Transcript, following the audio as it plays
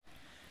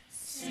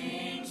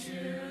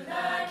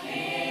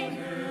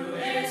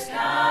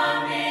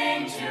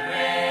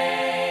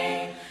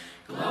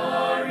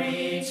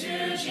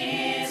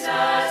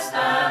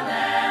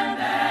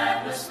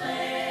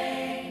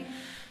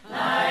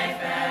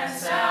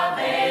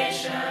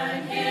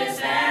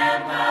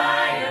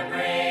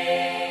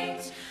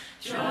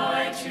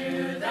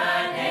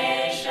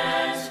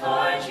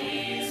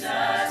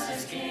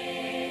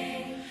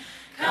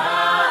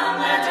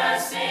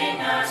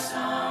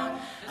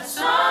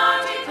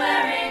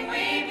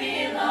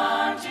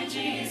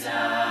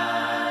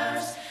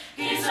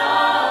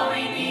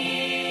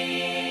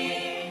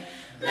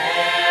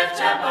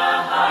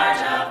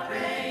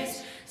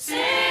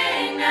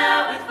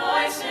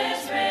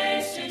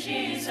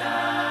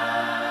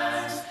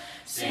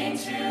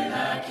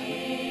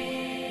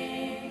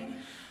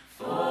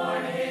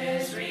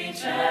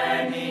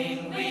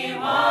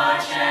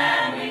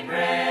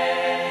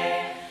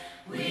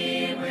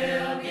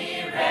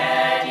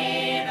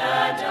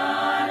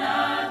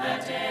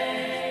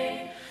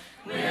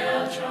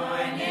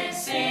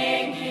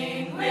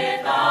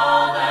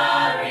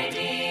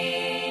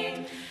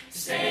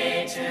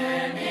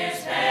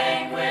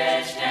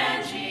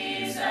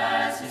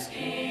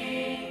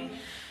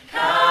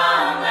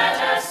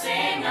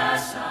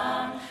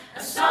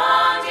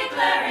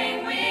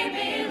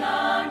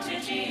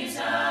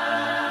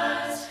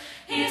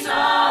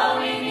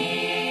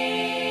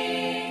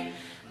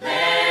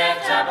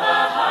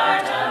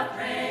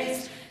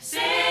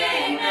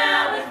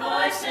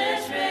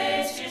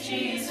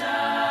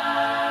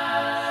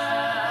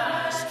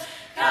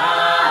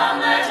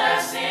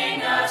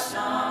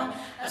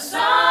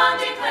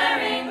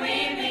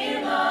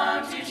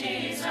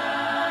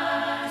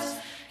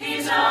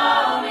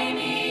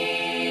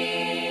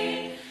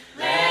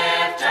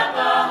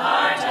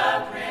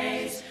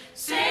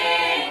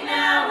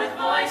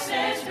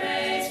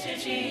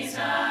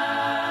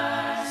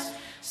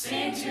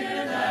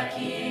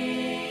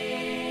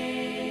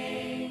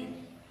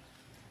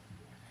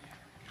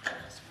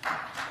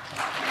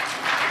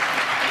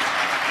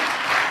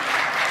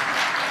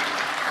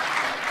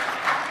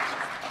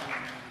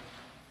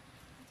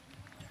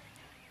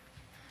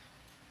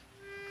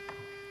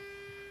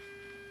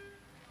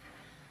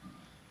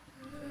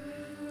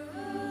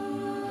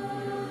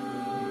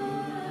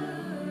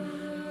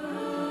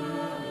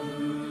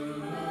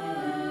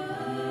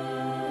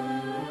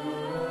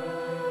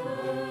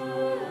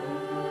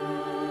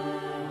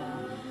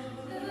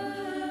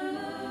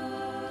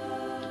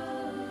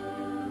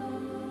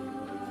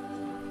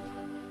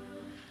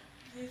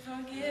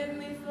Forgive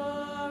me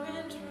for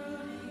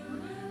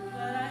intruding,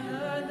 but I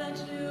heard that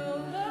you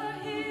were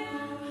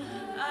here.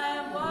 I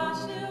have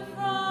watched you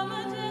from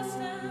a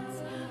distance,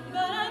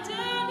 but I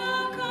dare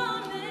not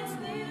come this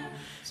near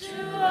to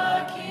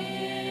our King.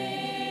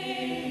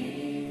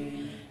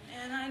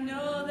 And I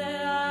know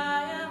that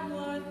I am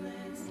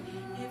worthless.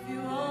 If you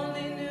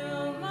only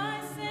knew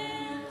my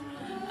sin,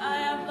 I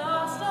have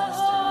lost the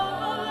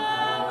hope of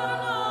ever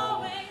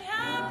knowing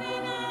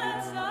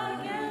happiness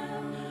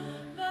again.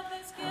 But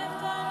this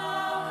gift I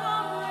now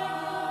come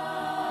bringing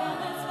in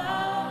this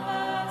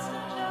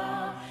alabaster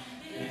jar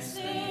is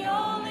the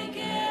only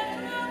gift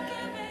worth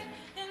giving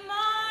in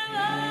my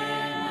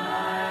life.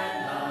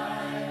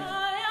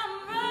 I am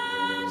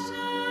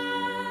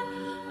wretched,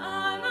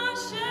 I'm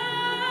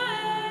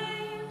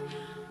ashamed,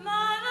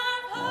 my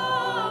life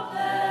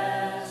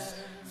hopeless,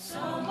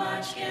 so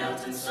much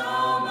guilt and so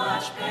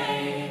much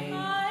pain. I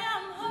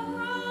am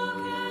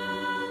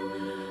broken,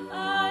 I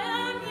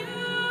am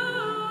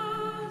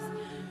used,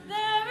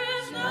 there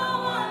is no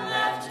one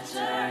left to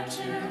turn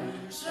to.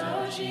 So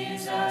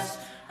Jesus,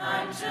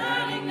 I'm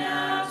turning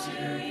now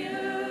to you.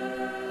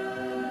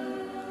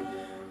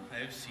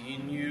 I've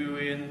seen you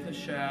in the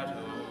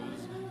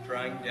shadows,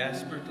 trying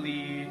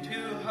desperately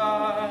to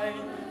hide.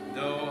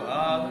 Though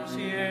others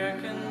here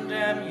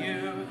condemn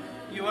you,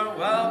 you are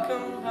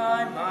welcome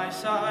by my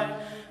side,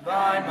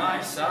 by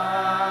my side.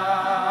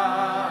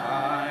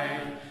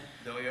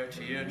 Though your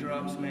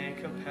teardrops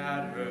make a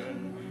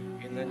pattern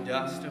in the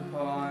dust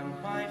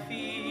upon my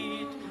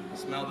feet,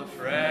 smell the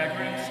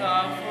fragrance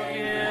of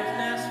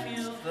forgiveness,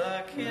 feel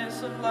the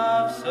kiss of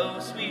love so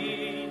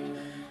sweet.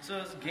 So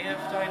this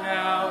gift I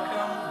now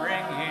come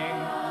bringing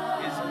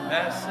is the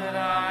best that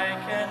I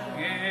can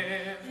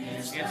give.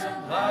 It's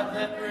a blood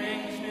that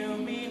brings new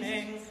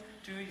meaning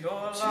to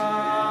your life.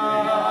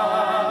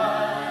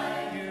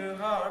 You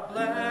are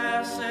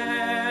blessed,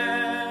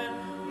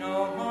 no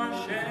more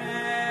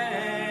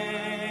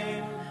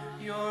shame.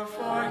 You're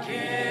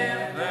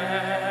forgiven,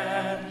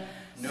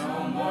 no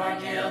more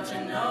guilt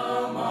and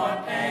no more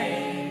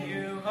pain.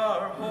 You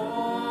are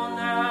whole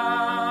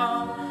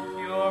now,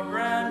 you're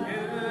brand new.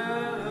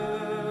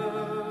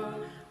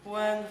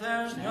 When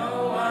there's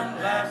no one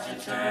left to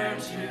turn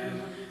to,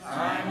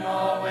 I'm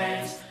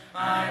always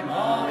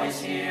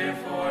here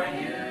for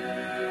you.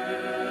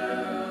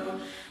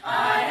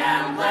 I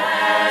am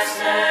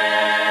blessed,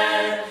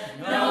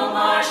 no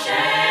more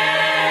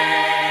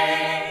shame.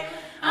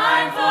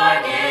 I'm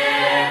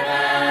forgiven,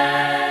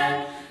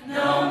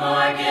 no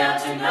more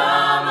guilt and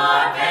no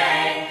more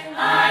pain. I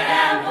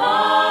am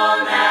whole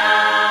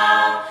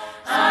now,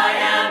 I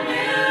am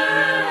new.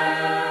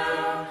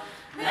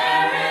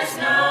 There is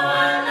no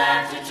one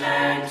left to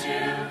turn to,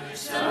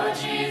 so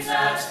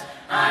Jesus,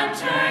 I'm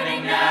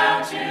turning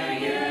now to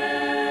you.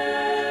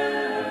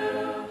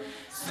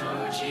 So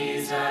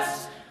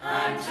Jesus,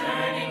 I'm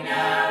turning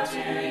now to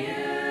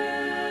you.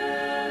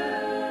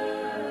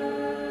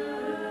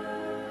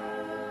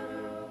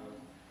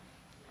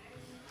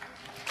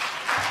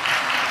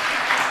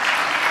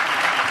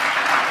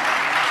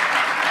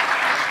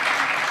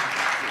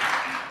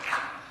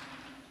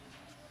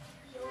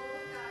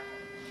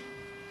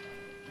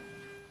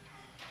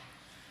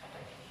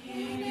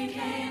 He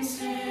became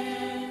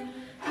sin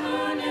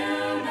who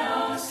knew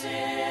no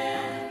sin.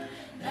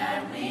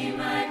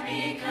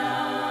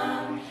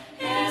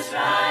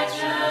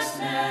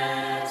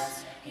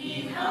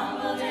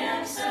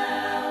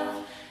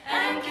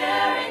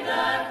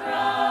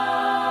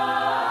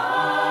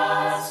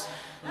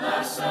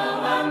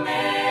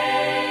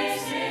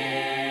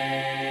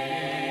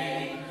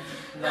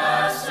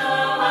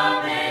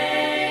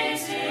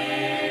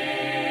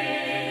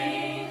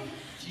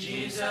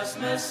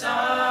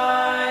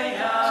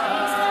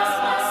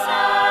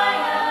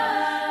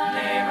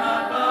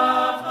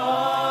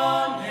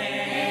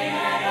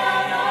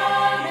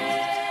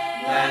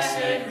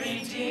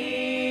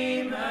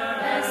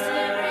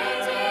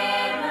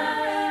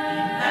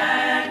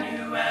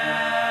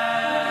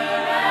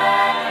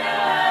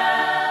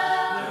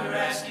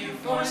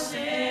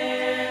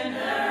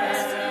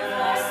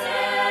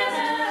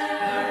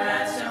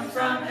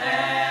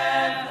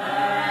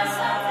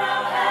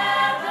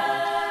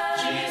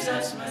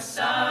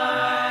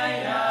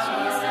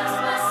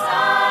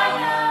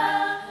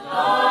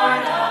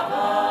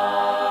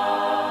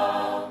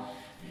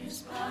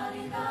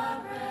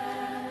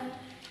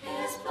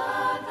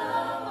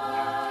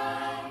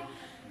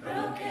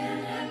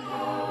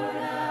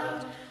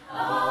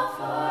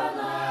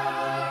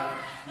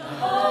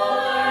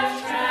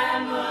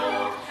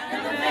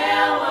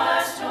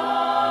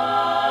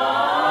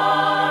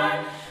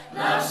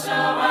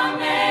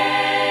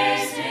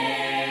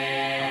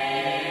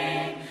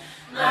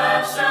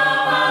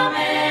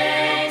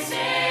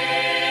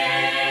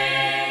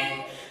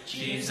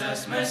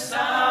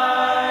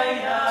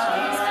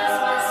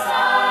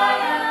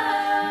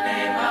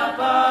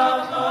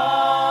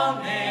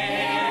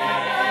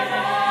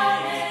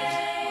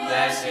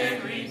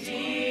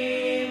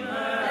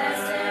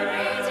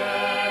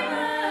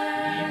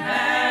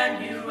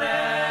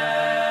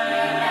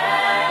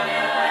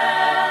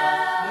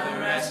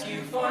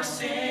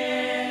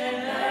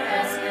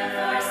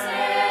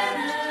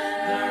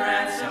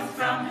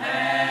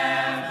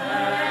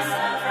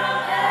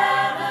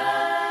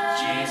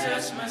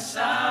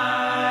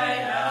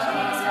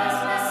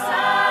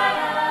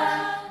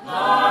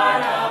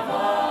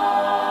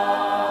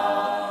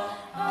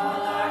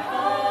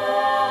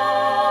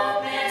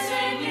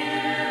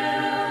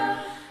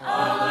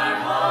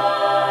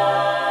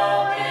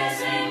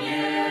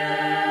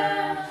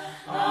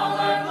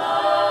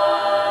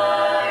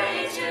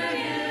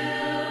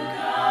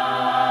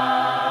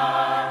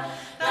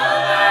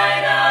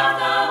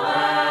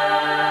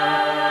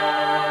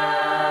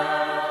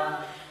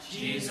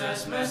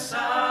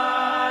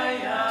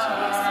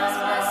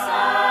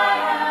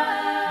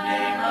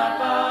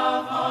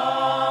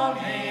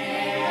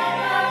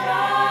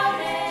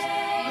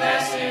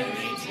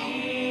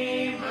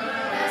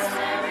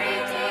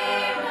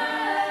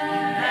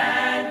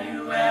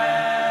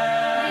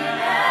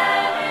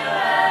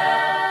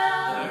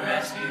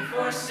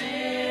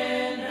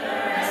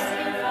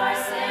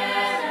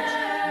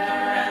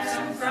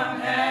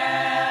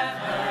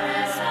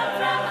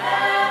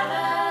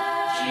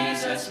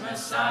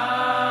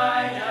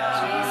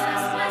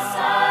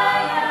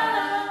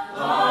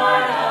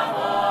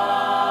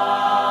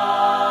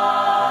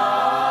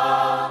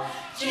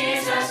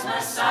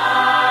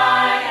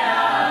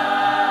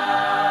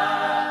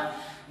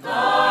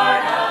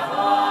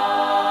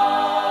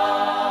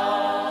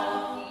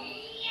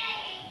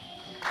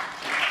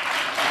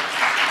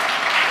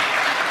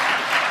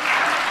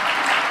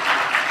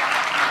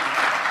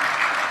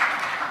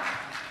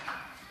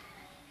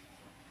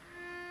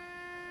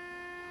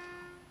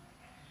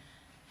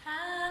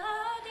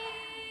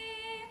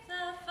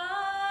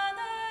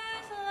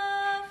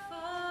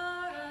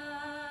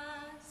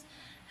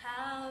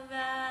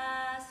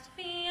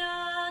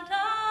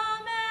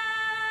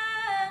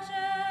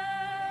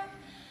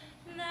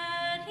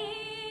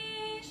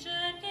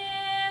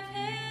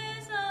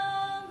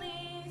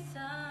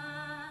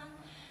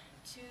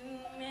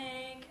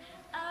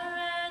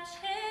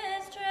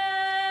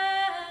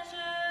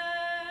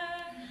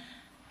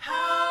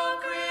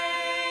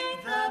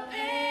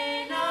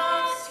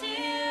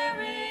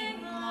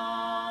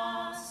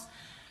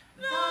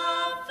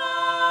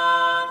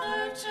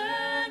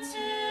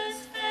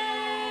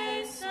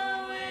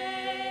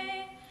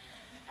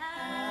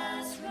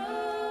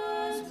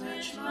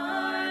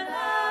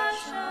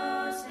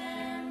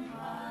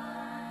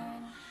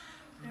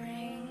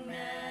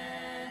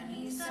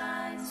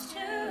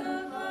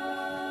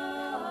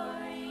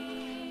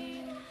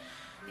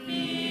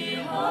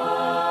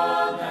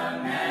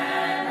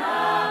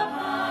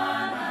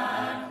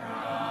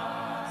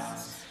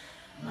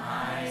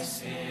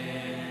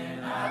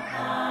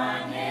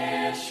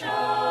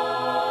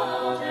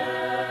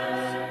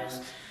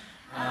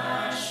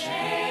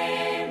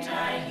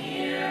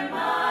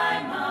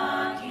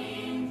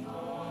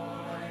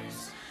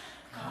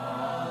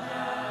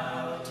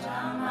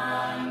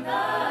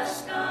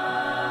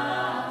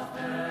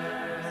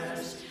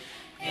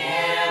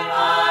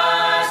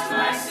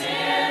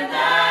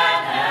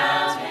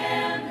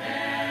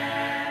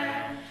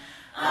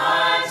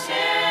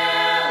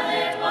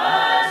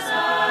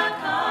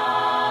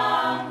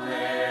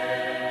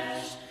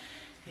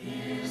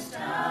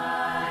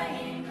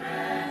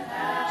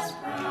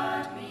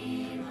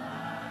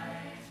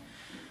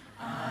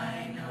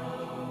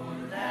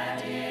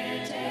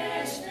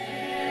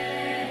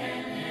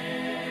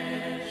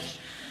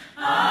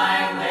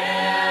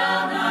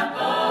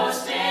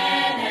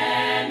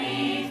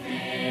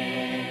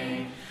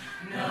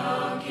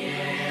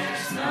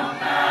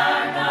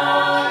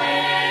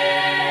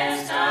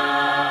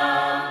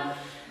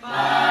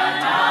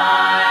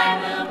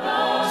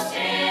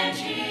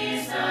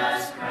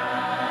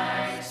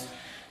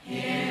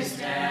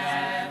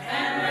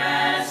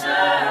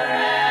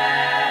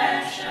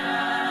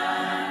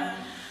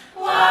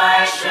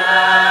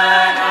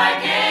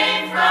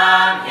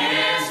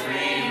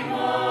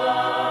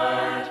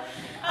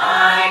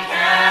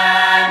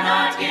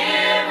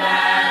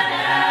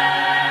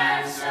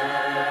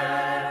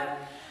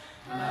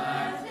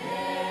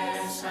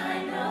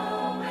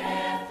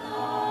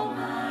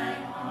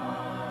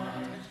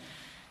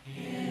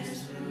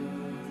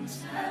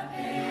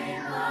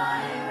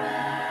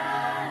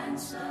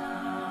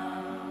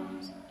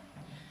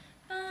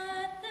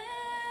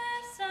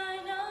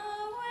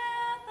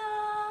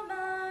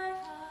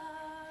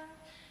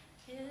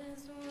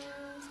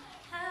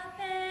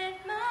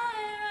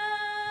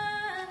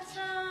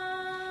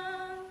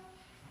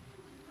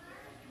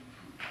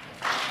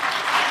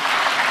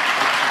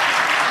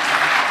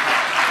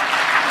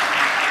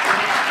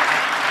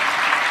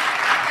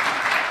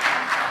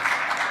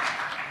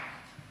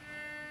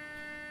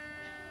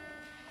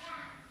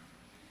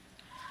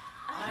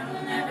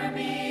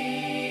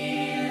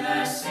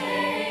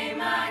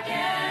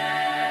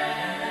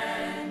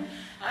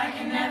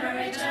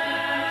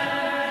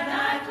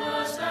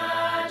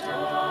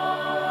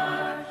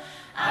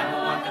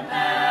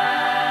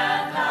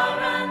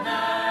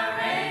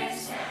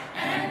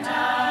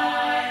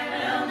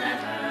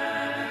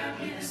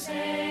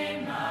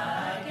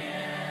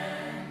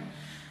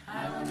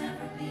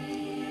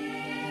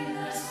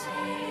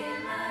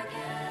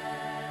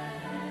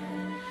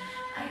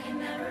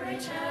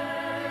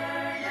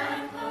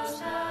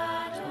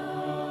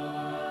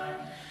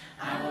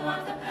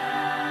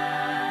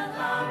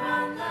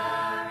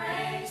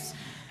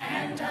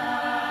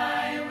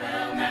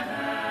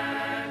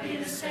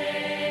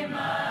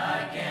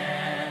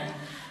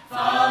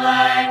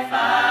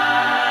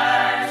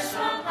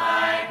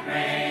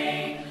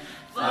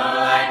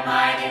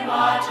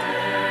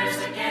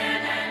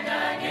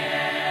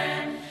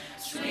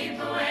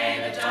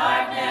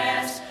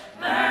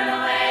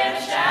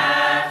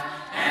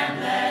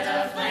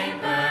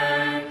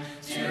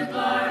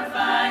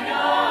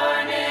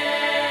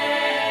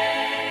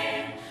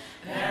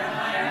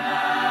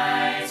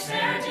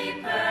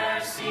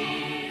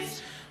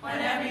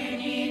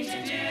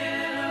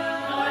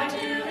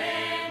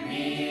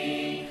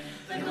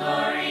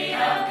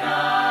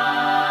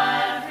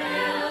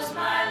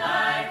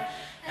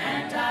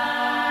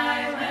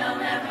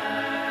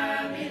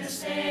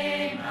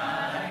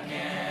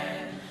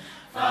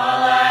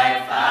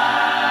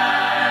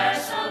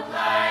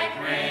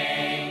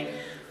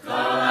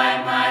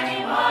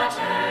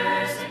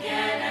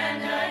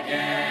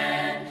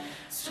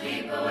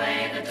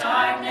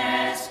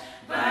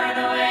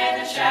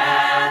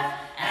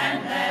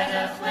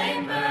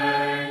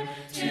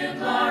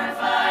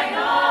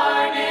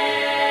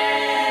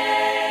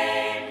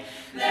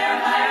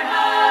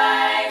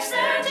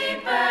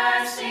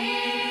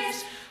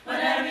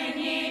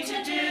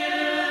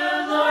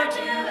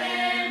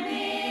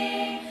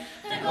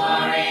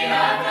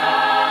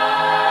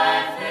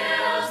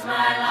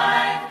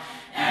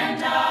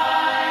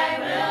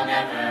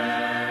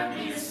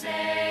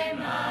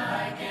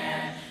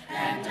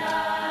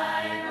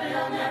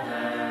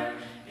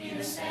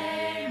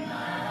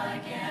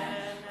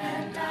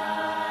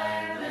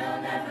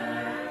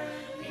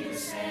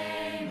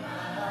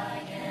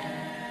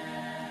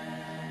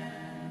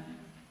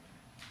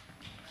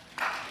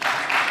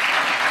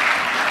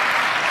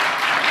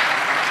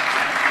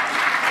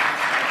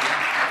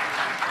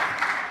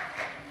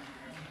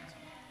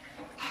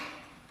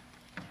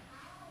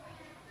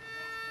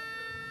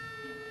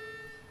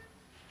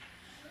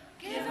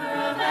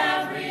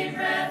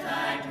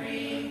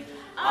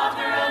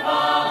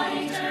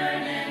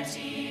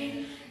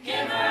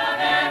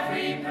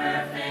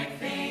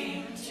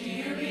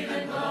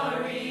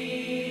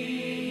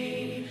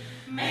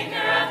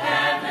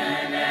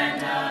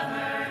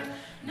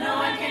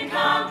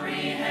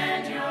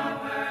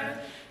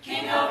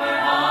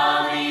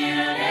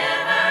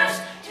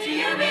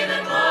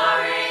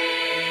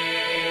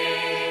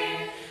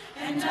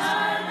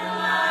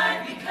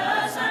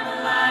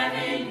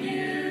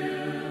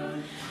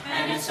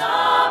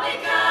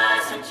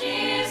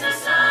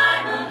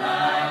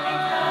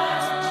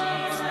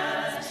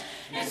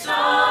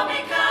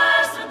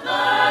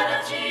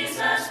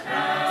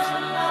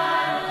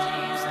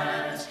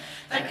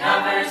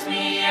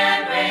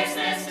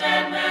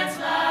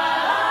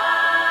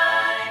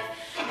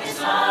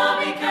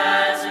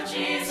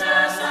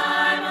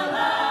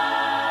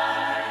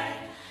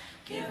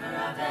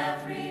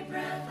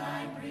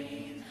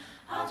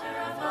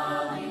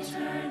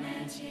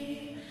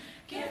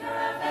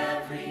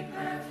 every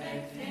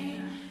perfect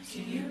thing.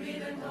 To you be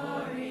the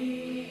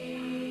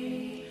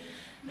glory.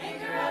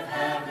 Maker of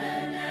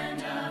heaven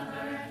and of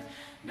earth,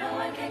 no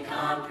one can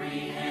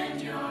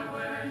comprehend your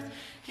worth.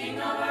 King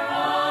over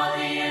all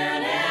the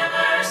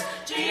universe,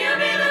 to you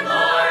be the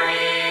glory.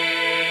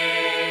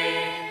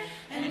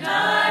 And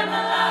I'm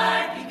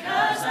alive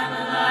because I'm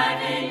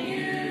alive in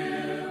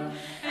you.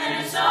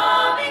 And it's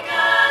all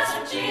because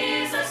of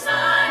Jesus.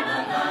 I'm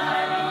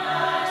alive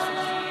because of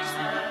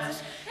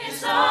Jesus.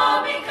 It's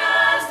all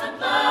because the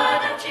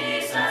blood of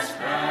Jesus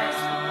Christ,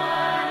 the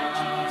blood of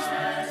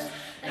Jesus,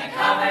 that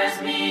covers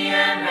me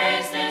and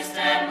raised this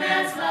dead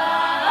man's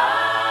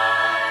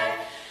life.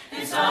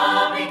 It's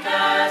all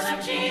because of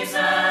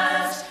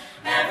Jesus.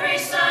 Every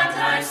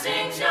sunrise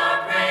sings your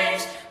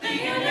praise. The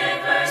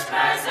universe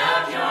cries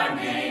out your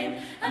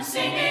name. I'm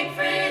singing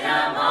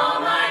freedom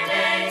all my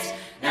days,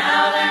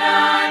 now that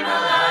I'm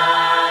alive.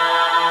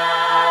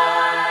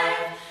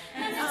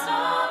 And it's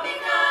all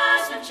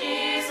because of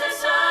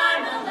Jesus.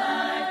 I'm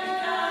alive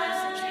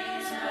because of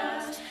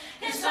Jesus.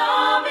 It's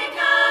all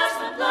because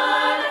the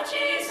blood of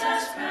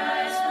Jesus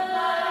Christ, the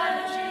blood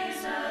of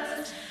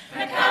Jesus,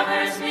 that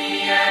covers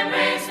me and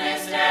raised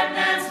this dead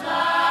man's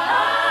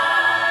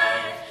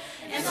life.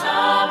 It's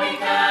all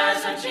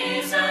because of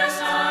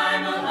Jesus.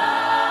 I'm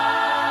alive.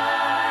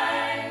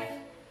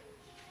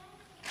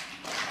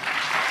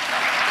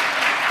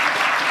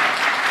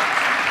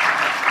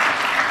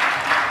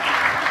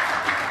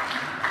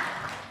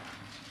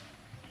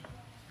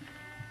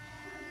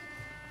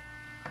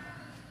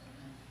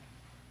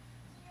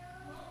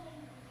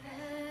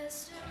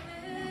 Esther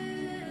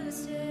will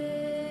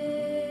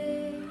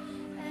stay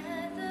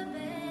at the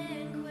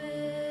banquet.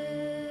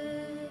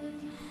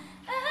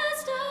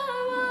 Esther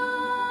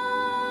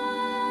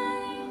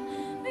wine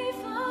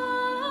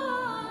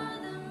before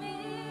the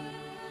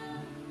meal.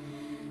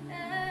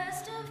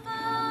 Esther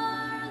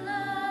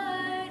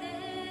firelight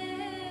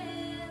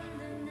in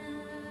the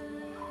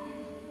night.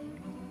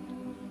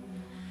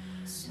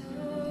 So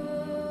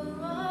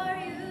are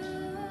you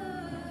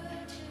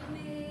to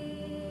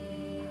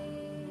me.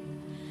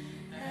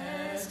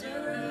 Esther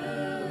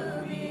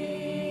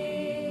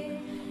Ruby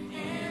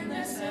in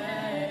the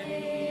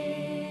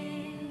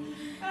setting,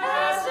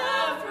 as the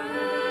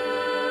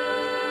fruit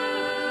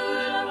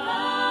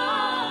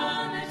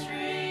upon the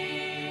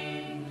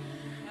tree,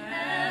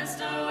 as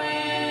the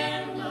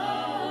wind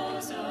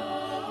blows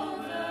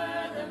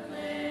over the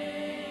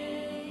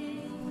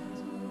plains.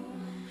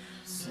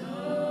 So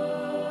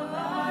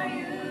are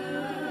you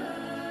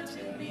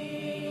to me.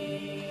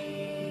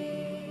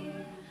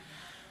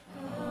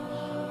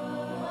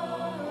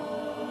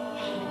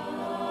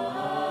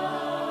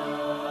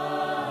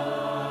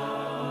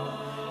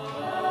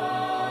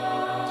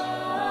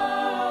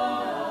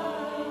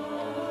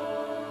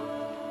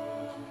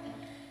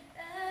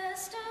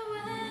 As the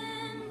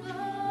wind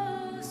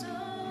blows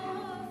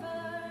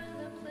over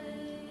the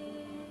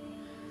plain,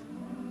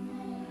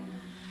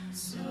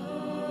 so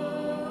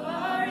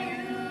are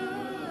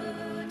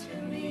you to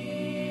me.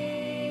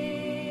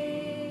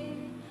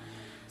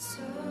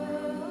 So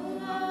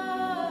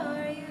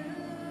are you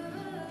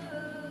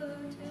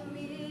to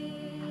me.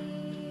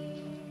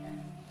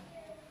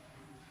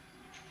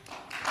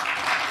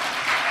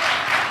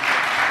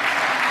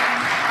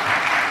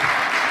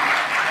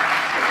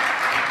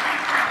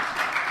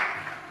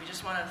 We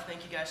just want to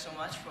thank you guys so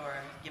much for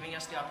giving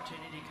us the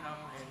opportunity to come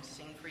and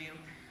sing for you.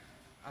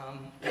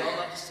 We all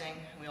love to sing,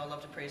 and we all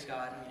love to praise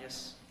God, and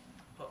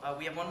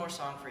we have one more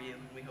song for you,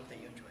 and we hope that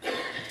you enjoy it.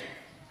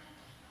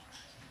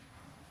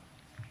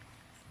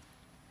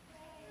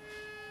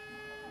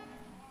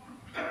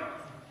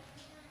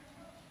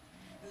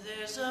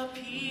 There's a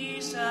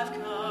peace I've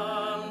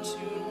come to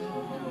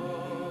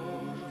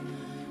know,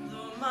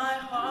 though my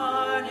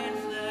heart and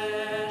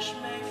flesh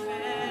may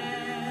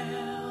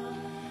fail.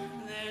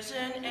 There's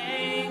an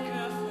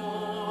anchor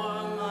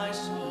for my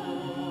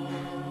soul.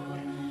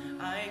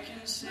 I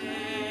can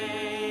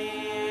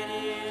say it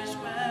is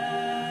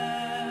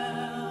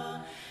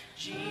well.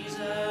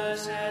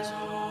 Jesus has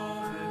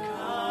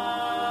overcome,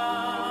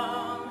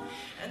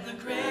 and the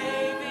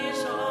grave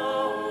is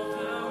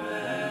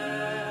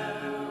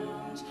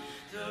overwhelmed.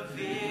 The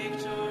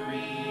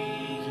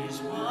victory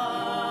is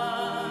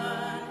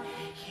won.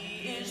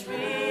 He is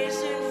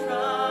risen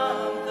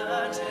from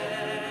the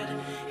dead,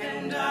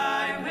 and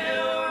I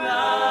will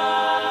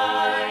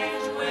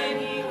rise when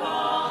he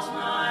calls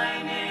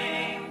my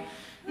name.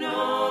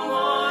 No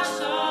more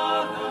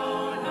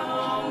sorrow,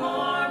 no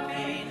more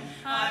pain.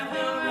 I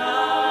will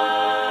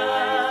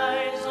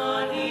rise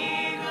on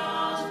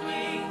eagle's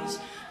wings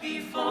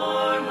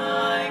before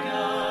my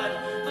God,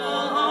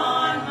 fall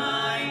on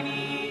my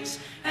knees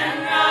and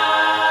rise.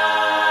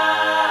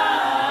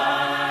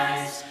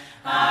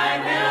 I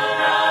will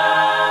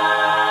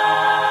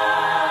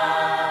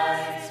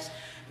rise.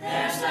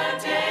 There's a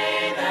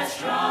day that's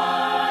strong.